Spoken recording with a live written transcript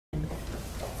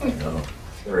No,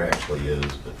 there actually is,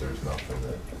 but there's nothing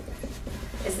that.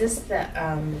 Is this the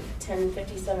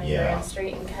 1057 Yeah. Grand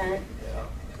Street in Kent? Yeah,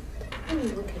 What are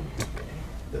you looking at?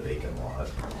 the vacant lot.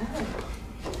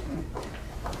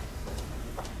 Oh.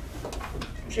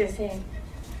 Sure thing.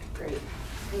 Great.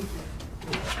 Thank you.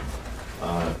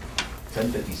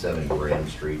 1057 Grand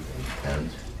Street in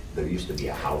Kent. There used to be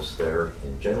a house there,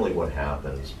 and generally what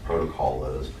happens, protocol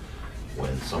is,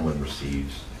 when someone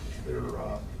receives their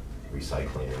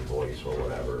recycling invoice or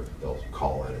whatever, they'll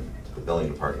call in to the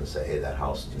billing department and say, hey, that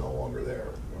house is no longer there.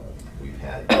 We've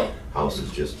had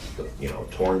houses just,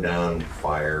 torn down,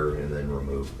 fire, and then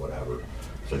removed, whatever.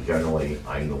 So generally,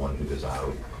 I'm the one who goes out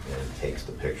and takes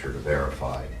the picture to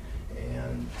verify.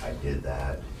 And I did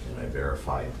that, and I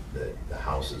verified that the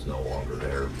house is no longer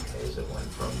there because it went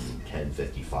from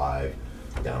 1055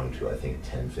 down to, I think,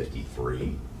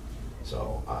 1053.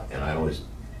 So, and I always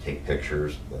take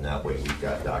pictures, and that way we've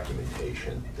got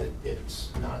documentation that it's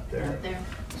not there. Not there.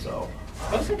 So.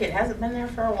 Looks like it hasn't been there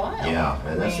for a while. Yeah,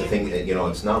 and that's the thing,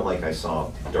 it's not like I saw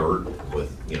dirt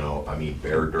with,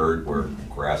 bare dirt where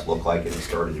grass looked like it had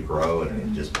started to grow and it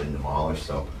had just been demolished.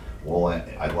 So, well,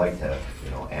 I'd like to,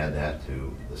 add that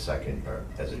to the second, or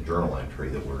as a journal entry,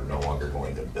 that we're no longer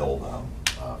going to build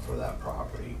for that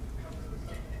property.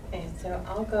 Okay, so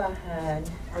I'll go ahead.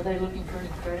 Are they looking for any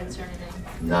credits or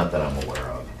anything? Not that I'm aware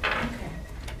of. Okay.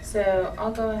 So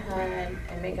I'll go ahead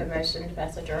and make a motion to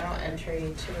pass a journal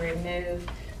entry to remove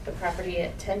the property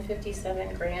at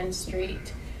 1057 Grand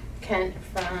Street, Kent,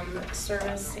 from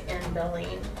service and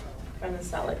billing from the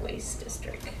solid waste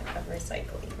district of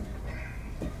recycling.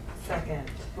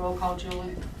 Second. Roll call,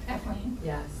 Julie? Kathleen?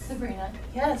 Yes. Sabrina?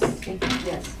 Yes. Vicky?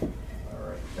 Yes. All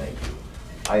right, thank you.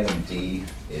 Item D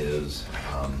is,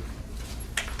 I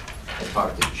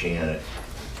talked to Janet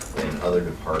and other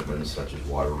departments such as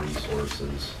water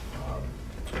resources,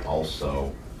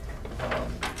 also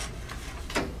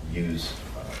use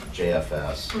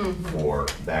JFS for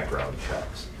background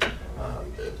checks.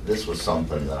 This was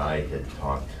something that I had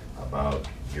talked about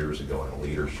years ago in a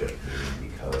leadership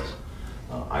meeting because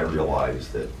I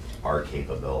realized that our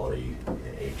capability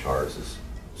in HRs is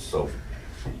so,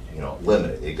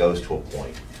 limited. It goes to a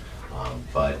point,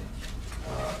 but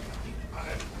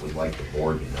I would like the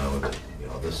board to know that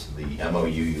the MOU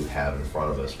you have in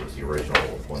front of us was the original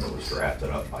one that was drafted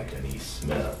up by Denise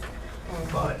Smith,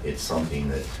 but it's something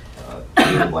that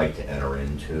we would like to enter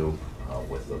into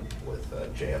with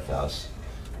JFS,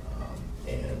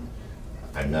 and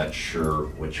I'm not sure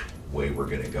which way we're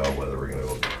going to go, whether we're going to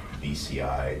go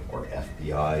BCI or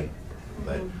FBI,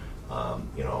 but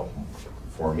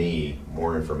for me,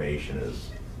 more information is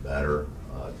better,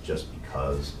 just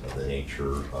because of the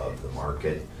nature of the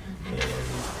market. And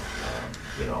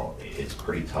it's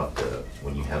pretty tough to,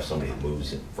 when you have somebody that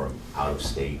moves from out of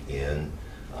state in,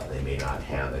 they may not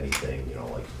have anything,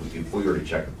 like if we were to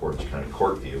check the Portage County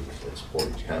court view, it's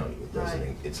Portage County. It doesn't,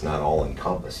 right. It's not all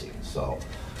encompassing. So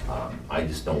I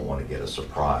just don't want to get a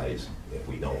surprise if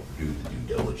we don't do the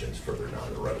due diligence further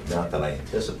down the road. Not that I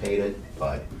anticipate it,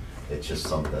 but it's just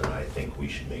something I think we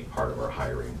should make part of our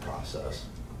hiring process.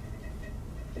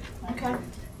 Okay.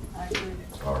 I agree.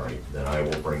 All right, then I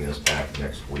will bring this back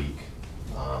next week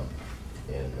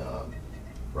in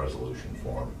resolution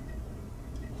form.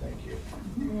 Thank you.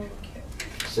 Okay.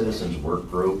 Citizens Work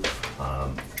Group.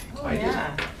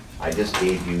 I just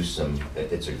gave you some,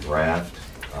 it's a draft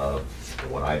of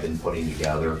what I've been putting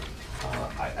together.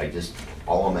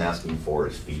 All I'm asking for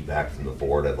is feedback from the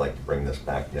board. I'd like to bring this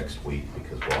back next week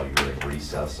because while you're in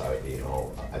recess,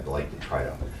 I'd like to try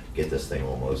to get this thing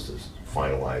almost as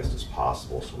finalized as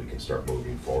possible so we can start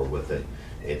moving forward with it.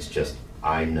 It's just,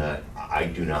 I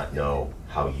do not know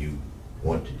how you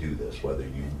want to do this, whether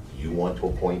you want to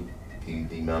appoint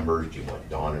the members, do you want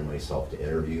Dawn and myself to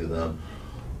interview them,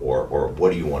 or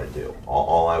what do you want to do?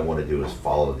 All I want to do is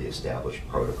follow the established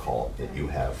protocol that you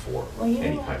have for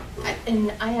any kind of group.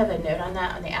 And I have a note on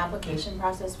that, on the application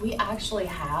process. We actually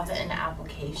have an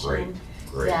application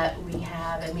that we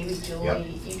have, and maybe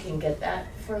Julie, you can get that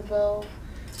for Bill,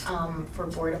 for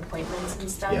board appointments and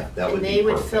stuff. Yeah, that would and be they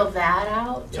would perfect. fill that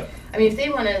out. Yep. I mean, if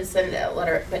they want to send a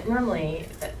letter, but normally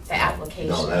the application.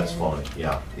 No, that's fine.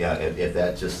 Yeah. If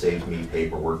that just saves me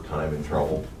paperwork, time, and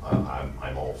trouble,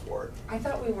 I'm all for it. I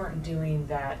thought we weren't doing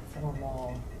that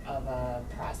formal of a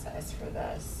process for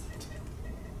this.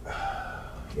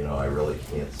 I really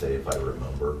can't say if I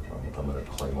remember. I'm going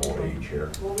to claim old age here.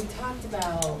 Well, we talked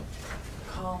about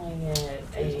calling it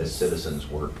A citizens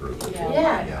work group.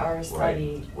 Yeah. Our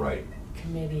study right.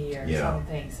 committee or Yeah.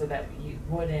 something, so that you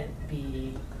wouldn't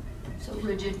be So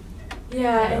rigid?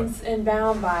 Yeah, Yeah. and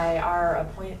bound by our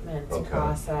appointments Okay.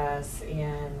 process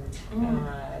and,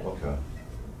 Okay,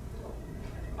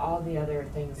 all the other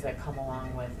things that come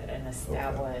along with an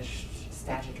established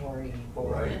statutory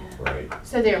board. right, right.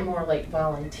 So they're more like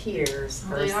volunteers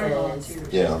They are versus,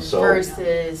 volunteers. Yeah, so-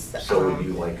 versus, So would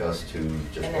you like us to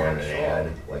just an run an actual-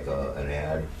 ad, like an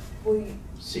ad We,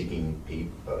 seeking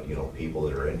people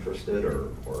that are interested, or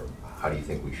how do you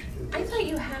think we should do this? I thought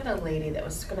you had a lady that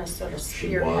was gonna sort of She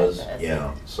spearhead was, this.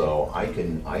 yeah, so I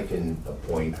can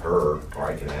appoint her, or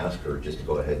I can ask her just to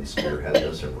go ahead and spearhead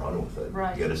this and run with it.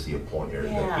 Right. Get us the appointment, the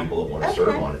Yeah. people that wanna serve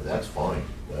Okay. on it, that's fine,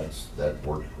 that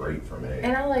works great for me.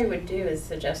 And all I would do is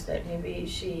suggest that maybe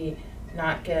she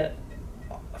not get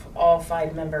all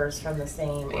 5 members from the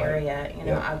same Right. area, you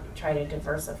know, Yeah. I'd try to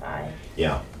diversify.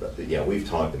 Yeah, we've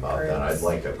talked about that. I'd Groups.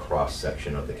 like a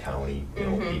cross-section of the county,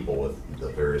 Mhm. people with the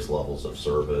various levels of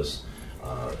service,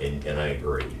 and I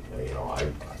agree.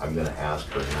 I'm gonna ask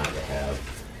her not to have,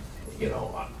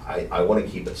 I wanna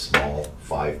keep it small,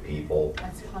 5 people,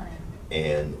 That's funny.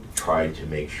 and try to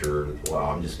make sure, well,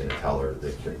 I'm just gonna tell her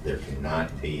that there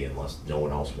cannot be, unless no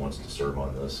one else wants to serve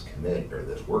on this committee, or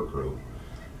this work group,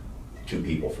 2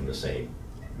 people from the same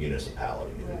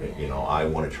municipality. Right. I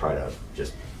wanna try to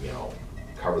just,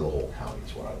 cover the whole county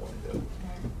is what I wanna do.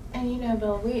 And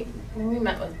Bill, when we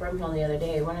met with Brimhill the other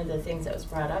day, one of the things that was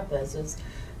brought up was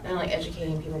not only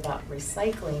educating people about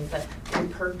recycling, but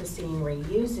repurposing,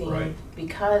 reusing, Right.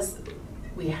 because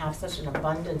we have such an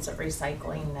abundance of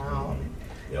recycling now.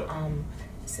 Yep.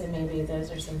 So maybe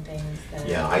those are some things that.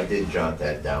 Yeah, I did jot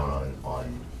that down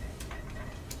on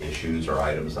issues or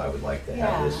items I would like to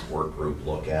have this Yeah. work group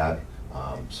look at.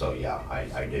 So yeah,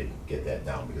 I did get that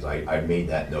down, because I made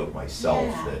that note myself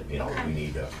Yeah. that, Okay. we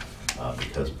need to,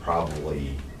 because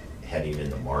probably heading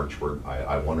into March,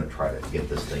 I want to try to get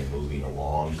this thing moving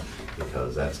along,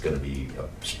 because that's going to be,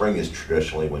 spring is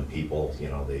traditionally when people,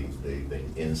 they've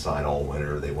been inside all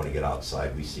winter, they want to get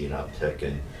outside. We see an uptick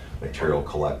in material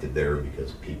collected there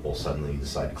because people suddenly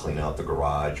decide to clean out the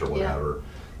garage or whatever.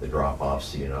 The drop-offs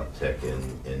see an uptick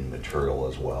in material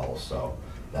as well, so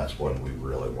that's when we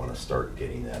really want to start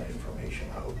getting that information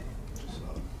out. So,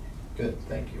 good,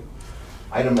 thank you.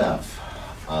 Item F,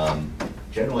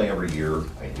 generally every year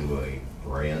I do a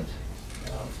grant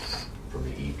from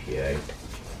the EPA,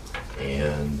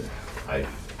 and I've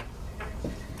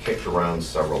kicked around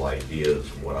several ideas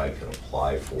of what I can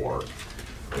apply for,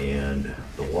 and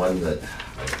the one that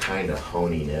I'm kind of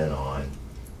honing in on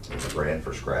is a grant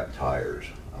for scrap tires.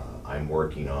 I'm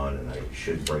working on, and I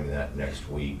should bring that next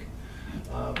week,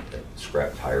 a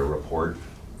scrap tire report.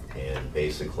 And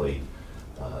basically,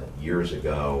 years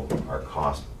ago, our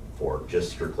cost for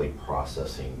just strictly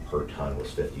processing per ton was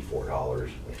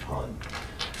 $54 a ton.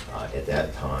 At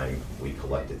that time, we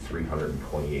collected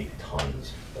 328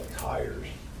 tons of tires.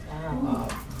 Wow.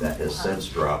 That has since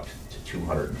dropped to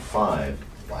 205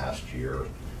 last year,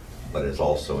 but has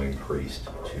also increased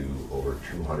to over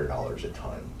 $200 a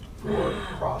ton for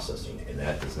processing. And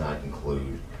that does not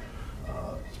include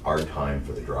our time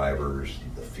for the drivers,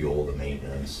 the fuel, the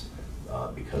maintenance,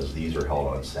 because these are held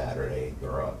on Saturday.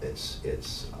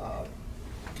 It's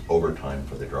overtime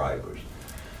for the drivers.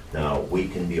 Now, we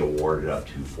can be awarded up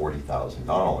to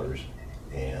 $40,000,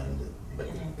 but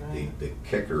the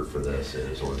kicker for this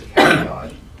is, or the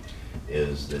caveat,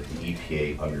 is that the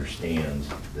EPA understands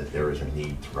that there is a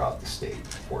need throughout the state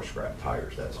for scrap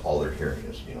tires. That's all they're hearing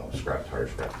is, scrap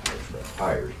tires, scrap tires, scrap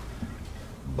tires.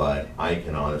 But I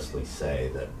can honestly say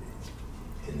that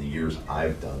in the years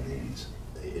I've done these,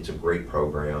 it's a great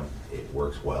program, it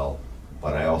works well,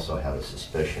 but I also have a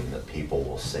suspicion that people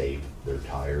will save their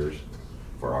tires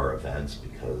for our events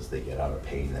because they get out of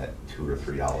paying that $2 or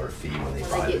 $3 fee when they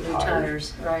buy the get new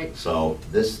tires, right? So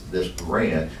this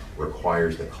grant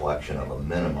requires the collection of a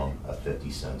minimum of 50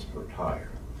 cents per tire.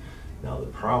 Now, the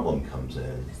problem comes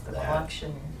in The that,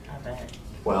 collection of it.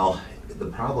 well, the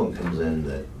problem comes in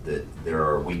that there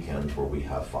are weekends where we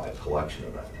have 5 collection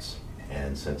events.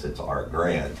 And since it's our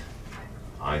grant,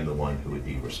 I'm the one who would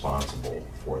be responsible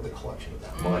for the collection of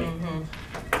that money.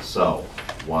 So,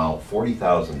 while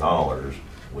 $40,000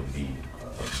 would be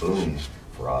a boon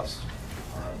for us,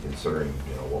 considering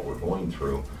what we're going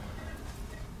through,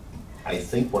 I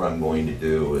think what I'm going to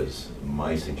do is,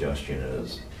 my suggestion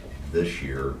is, this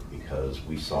year, because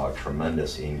we saw a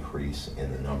tremendous increase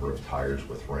in the number of tires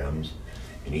with rims,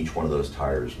 and each one of those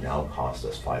tires now costs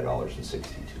us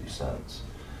 $5.62,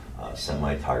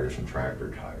 semi-tires and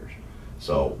tractor tires.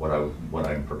 So what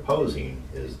I'm proposing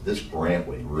is this grant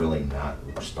would really not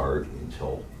start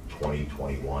until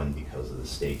 2021 because of the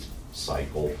state's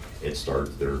cycle. It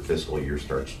starts, their fiscal year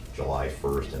starts July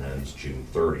 1st and ends June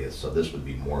 30th. So this would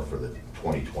be more for the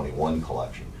 2021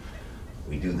 collection.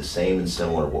 We do the same and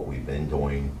similar what we've been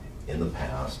doing in the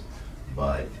past,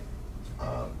 but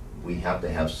we have to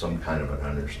have some kind of an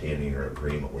understanding or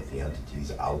agreement with the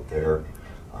entities out there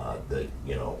that,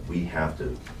 you know, we have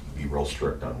to be real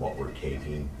strict on what we're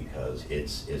taking because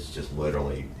it's just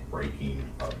literally breaking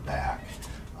our back.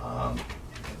 I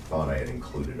thought I had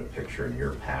included a picture in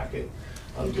your packet.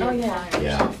 You did. Oh, yeah.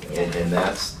 Yeah, and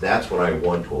that's what I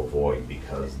want to avoid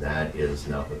because that is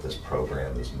not what this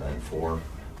program is meant for.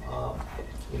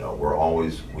 You know,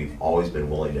 we've always been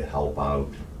willing to help out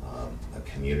a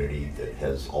community that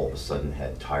has all of a sudden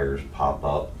had tires pop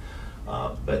up,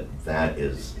 but that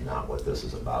is not what this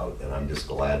is about. And I'm just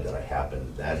glad that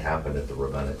that happened at the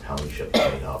Ravenna Township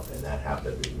cleanup, and that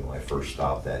happened when I first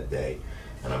stopped that day.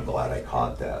 And I'm glad I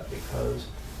caught that because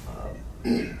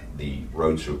the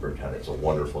road superintendent's a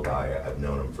wonderful guy. I've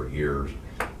known him for years,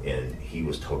 and he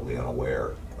was totally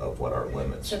unaware of what our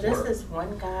limits were. So this is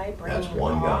one guy That's bringing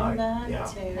one all guy, that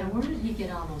yeah. Now, to? where did he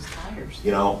get all those tires?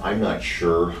 You know, I'm not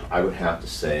sure. I would have to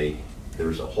say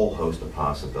there's a whole host of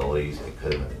possibilities. It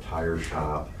could have been a tire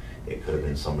shop. It could have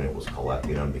been somebody that was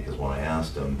collecting them because when I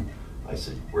asked him, I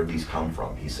said, where'd these come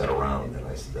from? He said around, and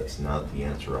I said, that's not the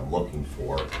answer I'm looking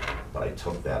for. But I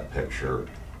took that picture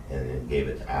and then gave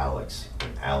it to Alex,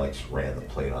 and Alex ran the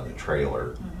plate on the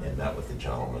trailer and met with the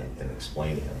gentleman and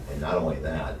explained to him. And not only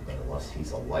that, but unless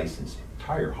he's a licensed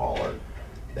tire hauler,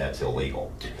 that's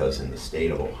illegal. Because in the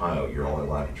state of Ohio, you're only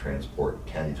allowed to transport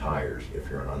 10 tires if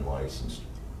you're an unlicensed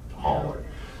hauler.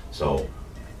 So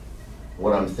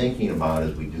what I'm thinking about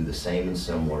is we do the same and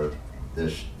similar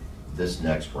this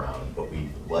next round, but we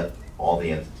let all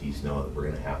the entities know that we're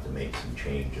gonna have to make some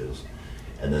changes.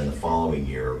 And then the following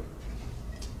year,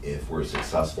 if we're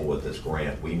successful with this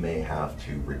grant, we may have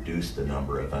to reduce the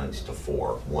number of events to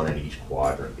 4, one in each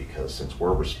quadrant, because since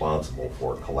we're responsible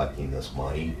for collecting this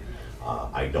money,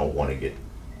 I don't want to get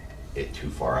it too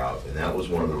far out. And that was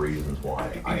one of the reasons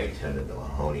why I attended the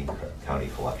Mahoning County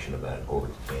Collection event over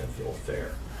at the Canfield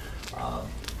Fair.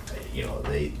 You know,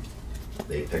 they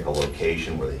pick a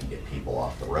location where they can get people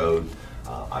off the road.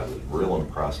 I was real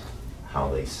impressed how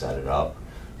they set it up.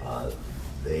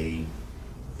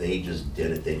 They just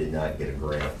did it. They did not get a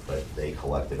grant, but they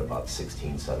collected about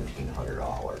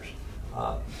 $1,700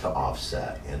 to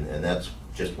offset. And that's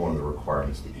just one of the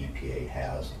requirements the EPA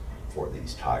has for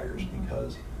these tires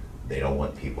because they don't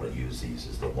want people to use these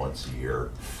as the once a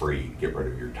year free, get rid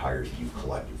of your tires that you've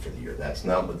collected for the year. That's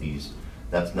not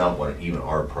what even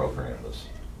our program is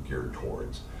geared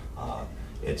towards.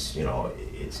 It's, you know,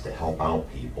 it's to help out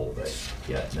people, but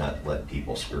yet not let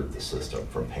people skirt the system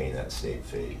from paying that state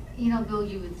fee. You know, Bill,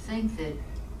 you would think that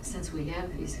since we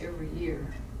have these every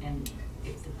year, and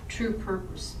if the true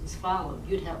purpose is followed,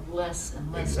 you'd have less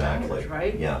and less tires,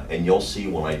 right? Yeah, and you'll see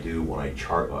when I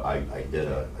chart, I did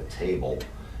a table,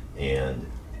 and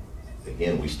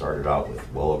again, we started out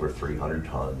with well over 300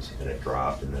 tons, and it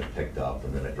dropped, and then it picked up,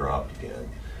 and then it dropped again.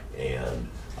 And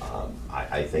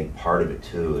I think part of it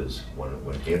too is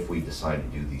if we decide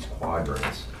to do these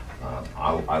quadrants,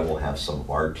 I will have some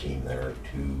of our team there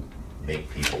to make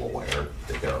people aware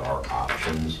that there are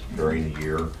options during the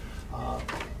year.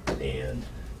 And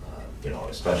you know,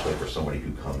 especially for somebody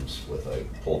who comes with a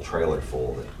whole trailer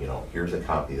full, that, you know, here's a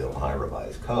copy of the Ohio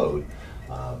Revised Code.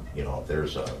 You know, if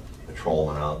there's a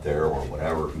patrolman out there or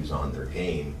whatever who's on their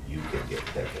game, you can get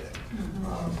ticketed.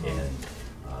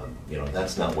 You know,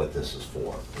 that's not what this is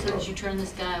for. So did you turn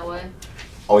this guy away?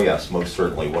 Oh yes, most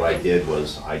certainly. What I did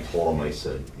was I told him, I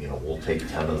said, you know, we'll take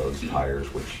 10 of those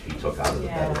tires, which he took out of the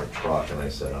bed of the truck, and I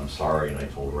said, I'm sorry, and I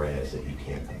told Ray, I said, you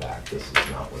can't come back. This is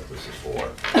not what this is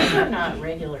for. They're not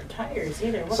regular tires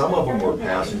either. What Some of them were kind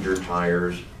passenger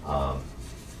tires.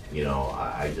 You know,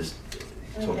 I just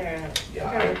took,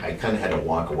 Okay. I kind of had to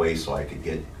walk away so I could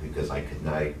because I could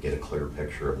not get a clear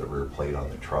picture of the rear plate on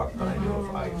the truck, but I knew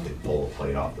if I could pull the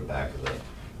plate off the back of the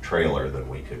trailer, then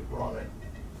we could run it.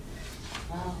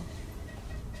 Wow.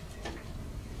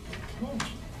 Okay.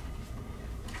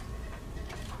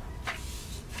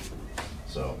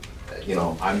 So, you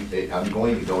know, I'm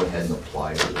going to go ahead and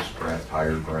apply for the scrap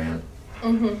tire grant.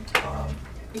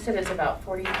 You said it's about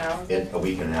 40,000?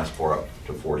 We can ask for up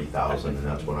to 40,000, and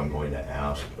that's what I'm going to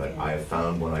ask. But I have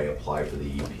found when I apply for the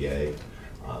EPA,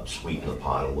 sweeten the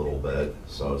pot a little bit.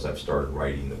 So as I've started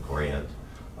writing the grant,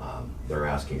 they're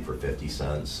asking for 50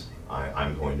 cents.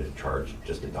 I'm going to charge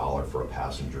just $1 for a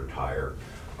passenger tire,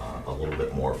 a little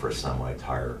bit more for a semi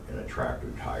tire and a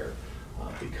tractor tire.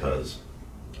 because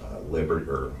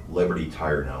Liberty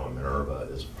Tire now in Minerva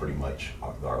is pretty much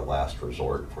our last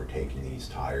resort for taking these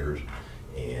tires,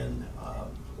 and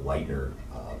Leitner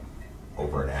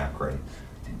over in Akron,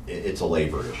 it's a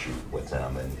labor issue with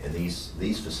them, and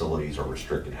these facilities are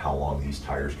restricted how long these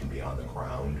tires can be on the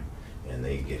ground, and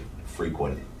they get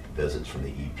frequent visits from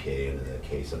the EPA, and in the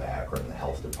case of Akron, the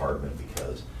health department,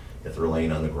 because if they're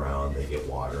laying on the ground, they get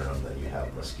water in them, then you have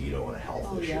a mosquito and a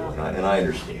health issue. Yeah. And I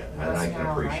understand, and I can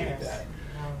appreciate that.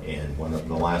 And when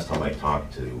the last time I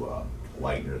talked to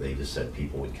Leitner, they just said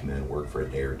people would come in and work for a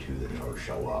day or two, then never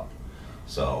show up.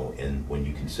 So, and when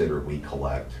you consider we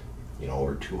collect,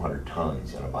 over 200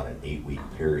 tons in about an 8-week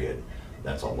period,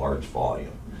 that's a large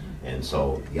volume. And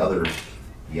so the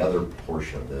other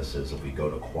portion of this is if we go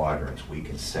to quadrants, we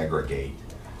can segregate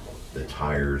the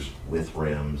tires with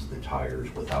rims, the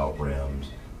tires without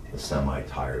rims, the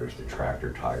semi-tires, the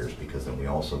tractor tires, because then we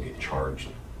also get charged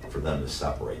for them to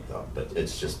separate them. But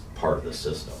it's just part of the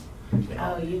system.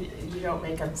 Oh, you don't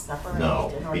make them separate?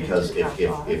 No, in order because to drop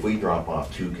off? if we drop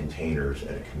off 2 containers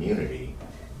at a community,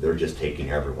 they're just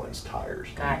taking everyone's tires.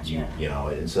 Gotcha.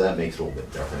 And so that makes it a little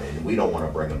bit different. And we don't want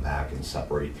to bring them back and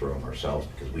separate through them ourselves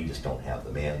because we just don't have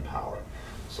the manpower.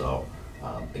 So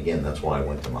again, that's why I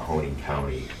went to Mahoning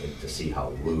County to see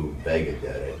how Lou Vega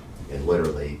did it. And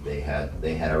literally, they had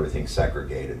everything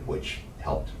segregated, which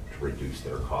helped to reduce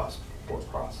their cost for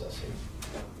processing.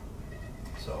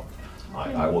 So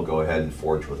I will go ahead and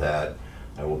forge with that.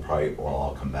 I will probably,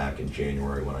 I'll come back in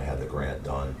January when I have the grant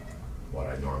done, what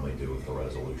I normally do with the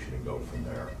resolution, and go from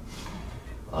there.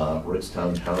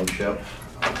 Ritztown Township,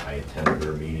 I attended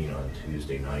their meeting on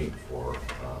Tuesday night for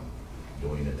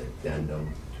doing an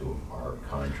addendum to our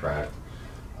contract.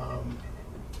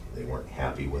 They weren't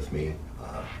happy with me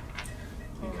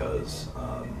because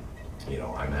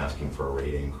I'm asking for a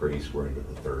rate increase. We're into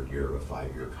the 3rd year of a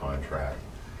 5-year contract.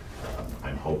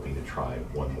 I'm hoping to try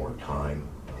one more time.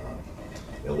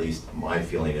 At least my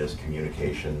feeling is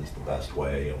communication is the best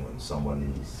way, and when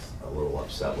someone's a little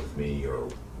upset with me or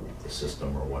the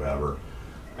system or whatever,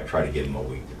 I try to give them a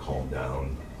week to calm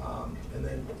down and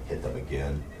then hit them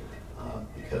again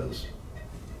because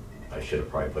I should have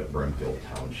probably put Brimfield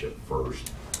Township first.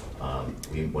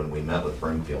 When we met with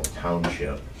Brimfield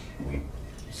Township, we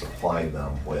supplied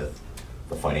them with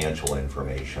the financial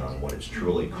information on what it's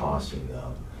truly costing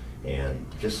them. And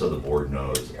just so the board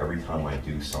knows, every time I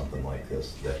do something like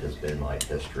this, that has been my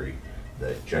history,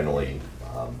 that generally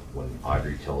when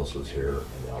Audrey Tillis was here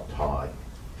and now Todd,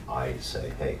 I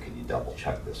say, hey, could you double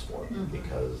check this for me?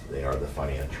 Because they are the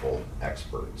financial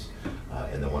experts.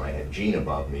 And then when I had Gene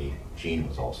above me, Gene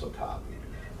was also copied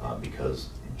because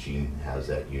Gene has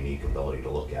that unique ability to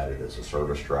look at it as a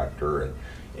service director.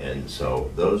 And so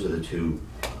those are the 2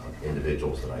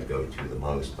 individuals that I go to the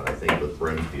most. But I think with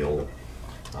Brimfield,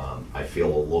 I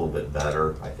feel a little bit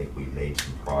better. I think we've made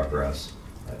some progress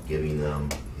giving them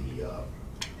the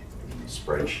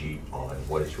spreadsheet on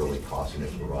what it's really costing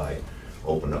us to provide.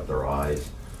 Open up their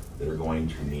eyes. They're going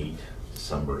to meet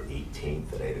December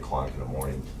 18th at 8 o'clock in the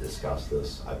morning to discuss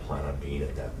this. I plan on being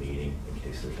at that meeting in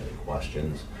case there's any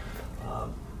questions.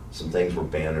 Some things were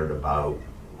bannered about.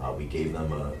 We gave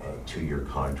them a 2-year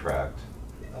contract,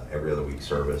 every other week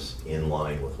service, in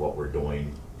line with what we're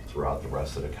doing throughout the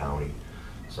rest of the county.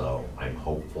 So I'm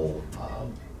hopeful,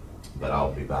 but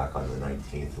I'll be back on the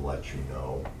 19th to let you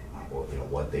know,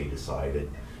 what they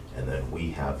decided, and then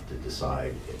we have to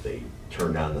decide if they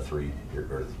turn down the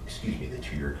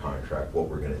 2-year contract, what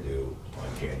we're going to do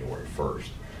on January 1st.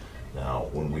 Now,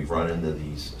 when we've run into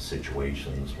these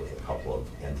situations with a couple of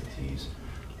entities,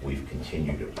 we've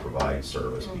continued to provide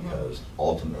service because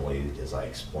ultimately, as I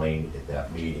explained at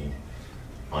that meeting,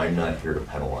 I'm not here to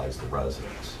penalize the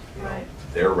residents. Right.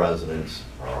 Their residents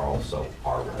are also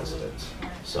our residents.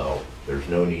 So there's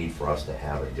no need for us to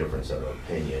have a difference of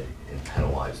opinion and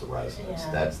penalize the residents.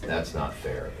 Yeah. That's not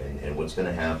fair. And what's going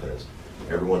to happen is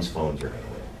everyone's phones are going to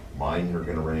ring. Mine are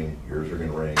going to ring, yours are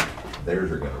going to ring,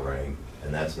 theirs are going to ring,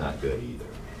 and that's not good either.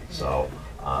 So,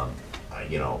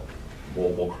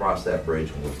 we'll cross that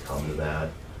bridge when we come to that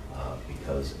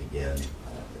because, again,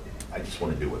 I just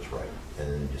want to do what's right and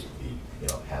then just be,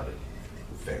 have it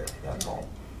fair. That's all.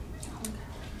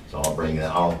 So I'll bring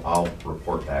that. I'll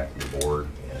report back to the board,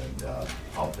 and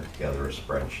I'll put together a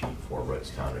spreadsheet for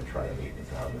Ritztown and try to meet with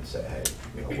them and say, hey,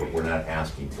 we're not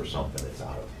asking for something that's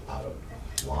out of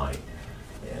line,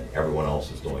 and everyone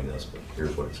else is doing this, but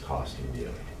here's what it's costing you,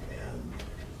 and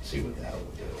see what that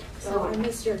will do. So I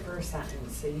missed your first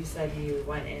sentence. So you said you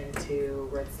went into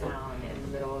Ritztown in the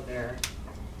middle of their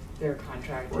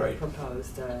contract and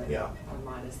proposed a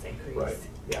modest increase. Right.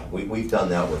 Yeah, we've done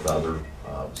that with other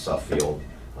Suffield.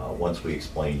 once we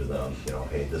explained to them,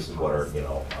 hey, this is what our,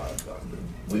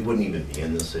 we wouldn't even be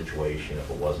in this situation if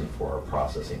it wasn't for our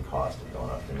processing cost have gone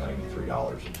up to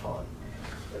 $93 a ton.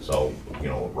 So,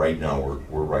 right now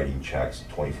we're writing checks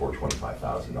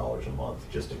 $25,000 a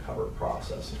month just to cover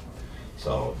processing.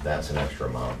 So that's an extra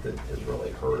amount that has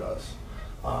really hurt us.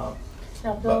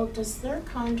 Now, Bill, does their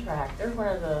contract, they're one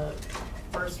of the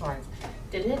first ones,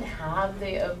 did it have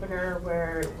the opener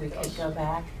where we could go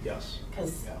back? Yes.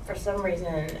 Because for some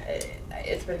reason,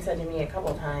 it's been said to me a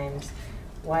couple times,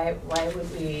 why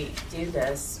would we do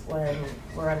this when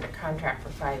we're under contract for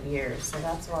 5 years? So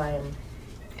that's why I'm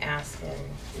asking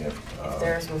if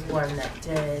theirs was one that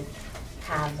did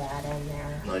have that in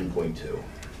there. 9.2.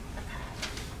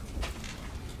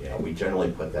 Yeah, we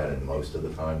generally put that in most of the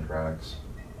contracts,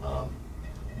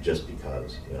 just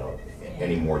because,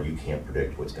 anymore you can't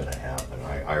predict what's gonna happen.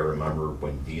 I remember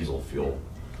when diesel fuel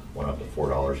went up to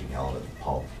 $4 a gallon at the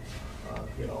pump,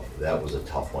 that was a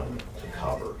tough one to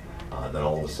cover. Then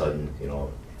all of a sudden,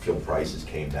 fuel prices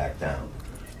came back down,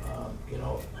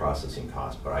 processing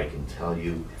costs. But I can tell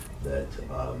you that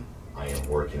I am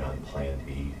working on Plan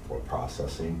B for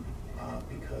processing,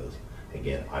 because,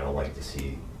 again, I don't like to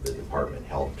see the department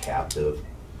held captive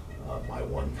by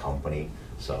one company.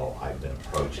 So I've been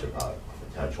approached about a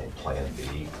potential Plan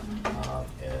B,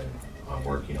 and I'm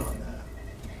working on that.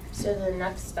 So the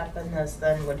next step in this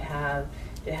then would have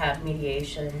to have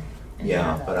mediation. And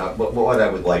Yeah, have but what I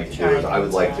would like to do is I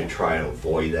would like to Yeah. try and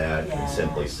avoid that and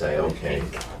simply say, okay,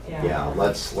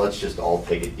 let's just all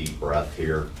take a deep breath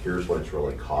here. Here's what it's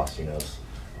really costing us,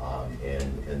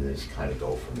 and just kind of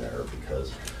go from there,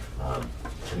 because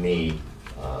to me,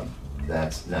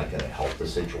 that's not going to help the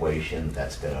situation.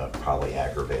 That's going to probably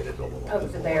aggravate it a little bit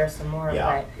poke the more. bear some more,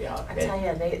 Yeah, but yeah. I tell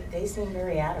you, they seem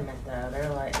very adamant though.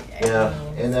 They're like, Yeah,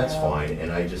 and that's fine,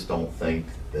 and I just don't think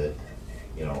that,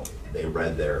 they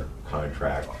read their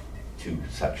contract to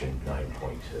section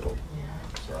 9.2. Yeah.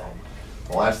 So,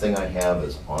 the last thing I have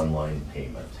is online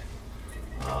payment.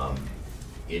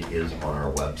 It is on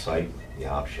our website, the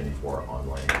option for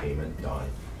online payment done.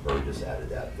 Burgess added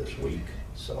that this week,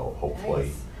 so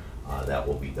hopefully that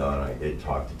will be done. I did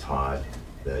talk to Todd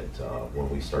that when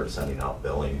we start sending out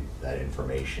billing, that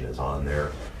information is on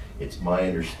there. It's my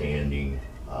understanding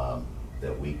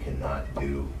that we cannot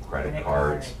do credit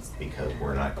cards because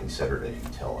we're not considered a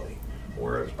utility,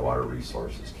 whereas water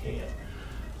resources can.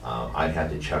 I'd have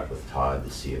to check with Todd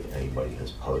to see if anybody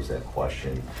has posed that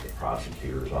question to the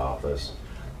prosecutor's office.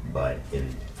 But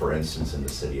for instance, in the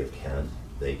city of Kent,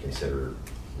 they consider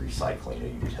recycling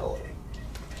a utility.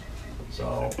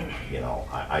 So,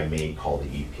 I may call the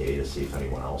EPA to see if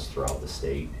anyone else throughout the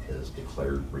state has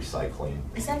declared recycling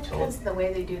a Is that utility. because the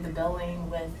way they do the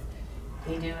billing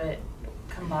they do it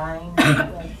combined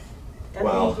with,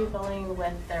 don't they do billing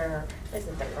with their, is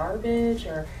it the garbage,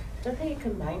 or don't they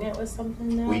combine it with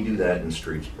something now? We do that in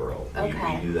Streetsboro.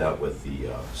 Okay. We do that with the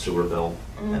sewer bill,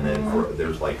 and then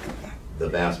there's like, the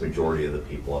vast majority of the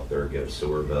people up there get a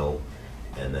sewer bill,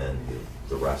 and then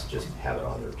the rest just have it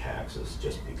on their taxes,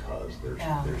 just because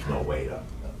there's no way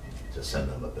to send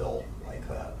them a bill like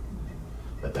that.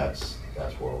 But that's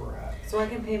where we're at. So I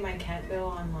can pay my Kent bill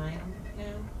online now?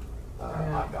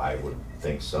 I would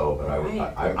think so, but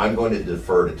Right. I'm going to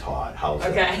defer to Todd. How's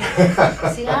that? Okay.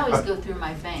 See, I always go through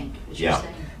my bank, as you're Yeah.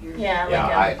 saying. Yeah, like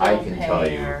Yeah, a I bill can tell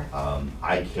you, payer.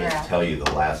 I can't Yeah. tell you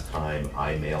the last time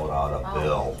I mailed out a Oh.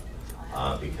 bill,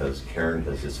 because Karen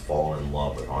has just fallen in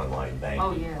love with online banking.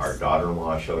 Oh, yes. Our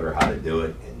daughter-in-law showed her how to do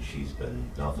it, and she's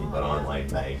been nothing but Oh, yeah. online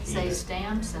banking. Save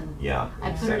stamps and Yeah. I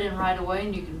put it in right away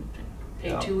and you can pay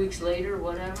Yeah. 2 weeks later,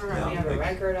 whatever. Yeah. We have a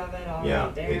record of it all Yeah,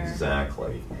 right there.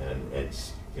 exactly, and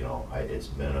it's, it's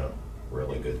been a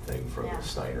really good thing for Yeah. the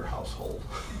Snyder household.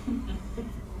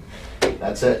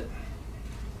 That's it.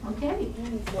 Okay.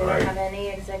 We All don't right. have any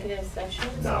executive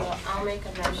sessions, No. so I'll make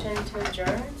a motion to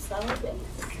adjourn, solid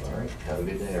waste. All right, have a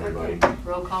good day, everybody.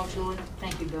 Roll call, Julie.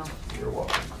 Thank you, Bill. You're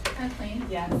welcome. Kathleen?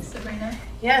 Yes. Sabrina?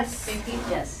 Yes. Vicki?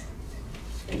 Yes.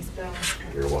 Thanks, Bill.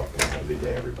 You're welcome. Have a good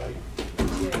day, everybody.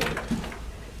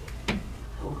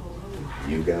 Ho, ho, ho.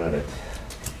 You got it.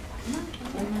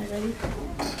 Am I ready?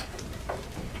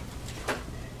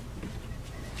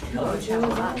 No, Julie,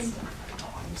 lots.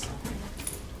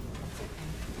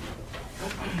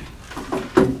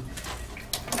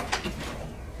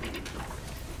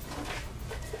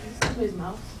 Whose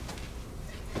mouse?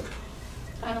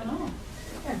 I don't know.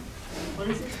 Here. What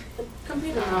is it?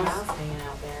 Computer Mouse mouse. hanging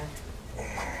out there.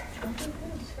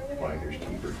 Finders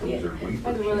keepers, Yeah. losers weepers.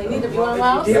 I don't really you need know? to. You want a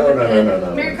mouse? No.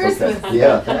 Merry it's okay. Christmas.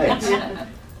 Yeah, thanks.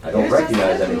 I don't Yours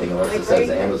recognize does. anything unless it Like says right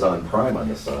here. Amazon Prime on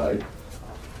the side.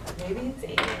 Maybe it's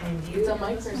Aiden and you. It's a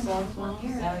Microsoft one. Oh,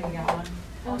 you got one?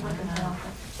 Oh, Oh,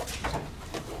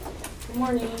 Good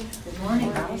morning. Good morning.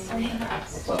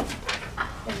 What's up?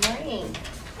 Good morning.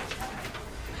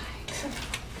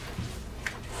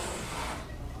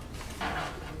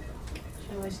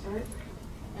 Shall I start?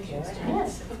 I Go should start.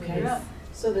 ahead. Okay. You're up.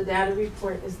 So the data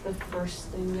report is the first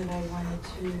thing that I wanted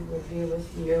to review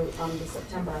with you on the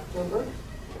September-October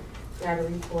data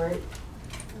report.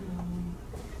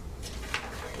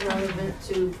 Relevant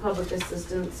to public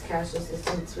assistance, cash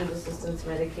assistance, food assistance,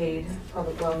 Medicaid,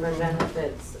 public welfare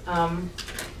benefits.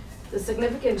 The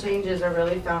significant changes are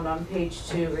really found on page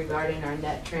 2 regarding our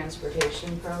net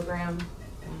transportation program.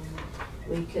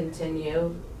 We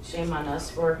continue, shame on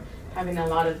us for having a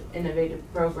lot of innovative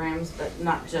programs, but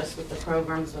not just with the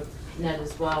programs, with net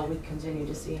as well. We continue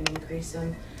to see an increase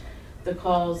in the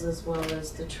calls as well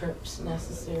as the trips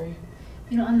necessary.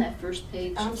 You know, on that first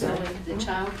page, I'm sorry. the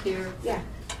child care, Yeah.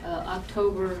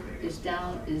 October is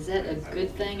down. Is that a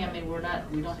good thing? I mean,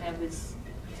 we don't have this.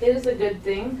 It is a good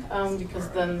thing, because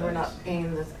then we're not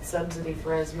paying the subsidy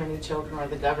for as many children, or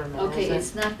the government Okay, isn't.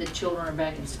 it's not that children are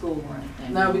back in school or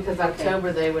anything. No, because Okay.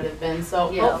 October they would have been, so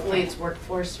Yeah, hopefully okay. it's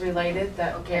workforce related,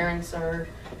 that Okay. parents are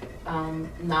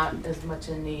not as much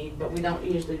in need, but we don't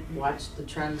usually watch the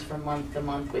trends from month to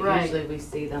month, but Right. usually we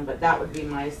see them, but that would be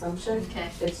my assumption. Okay.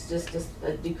 It's just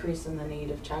a decrease in the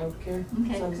need of childcare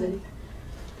Okay, subsidy.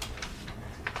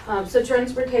 So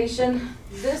transportation,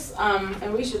 this,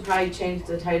 and we should probably change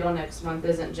the title next month,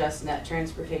 isn't just net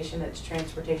transportation, it's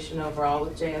transportation overall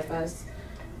with JFS.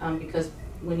 Because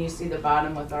when you see the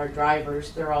bottom with our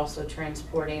drivers, they're also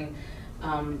transporting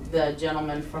the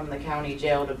gentleman from the county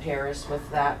jail to Paris with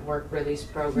that work release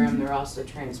program. They're also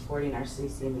transporting our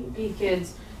CCMEP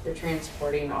kids. They're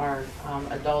transporting our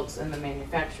adults in the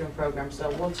manufacturing program,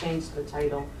 so we'll change the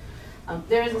title.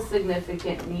 There is a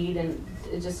significant need, and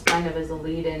it just kind of is a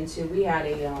lead into, we had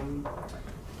a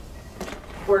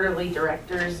quarterly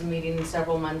directors meeting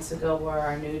several months ago where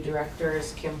our new director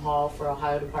is Kim Hall for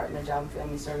Ohio Department of Job and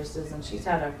Family Services, and she's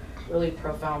had a really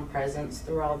profound presence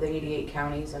through all the 88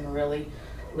 counties and really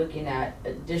looking at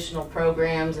additional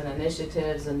programs and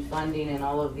initiatives and funding and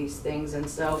all of these things. And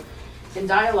so in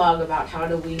dialogue about how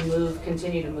do we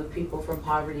continue to move people from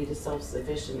poverty to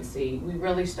self-sufficiency, we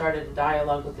really started a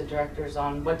dialogue with the directors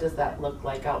on what does that look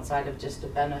like outside of just a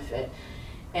benefit.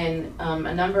 And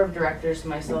a number of directors,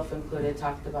 myself included,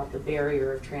 talked about the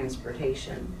barrier of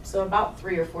transportation. So about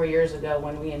 3 or 4 years ago,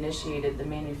 when we initiated the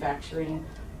manufacturing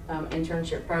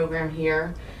internship program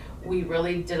here, we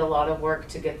really did a lot of work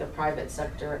to get the private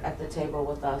sector at the table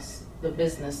with us, the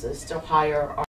businesses, to hire our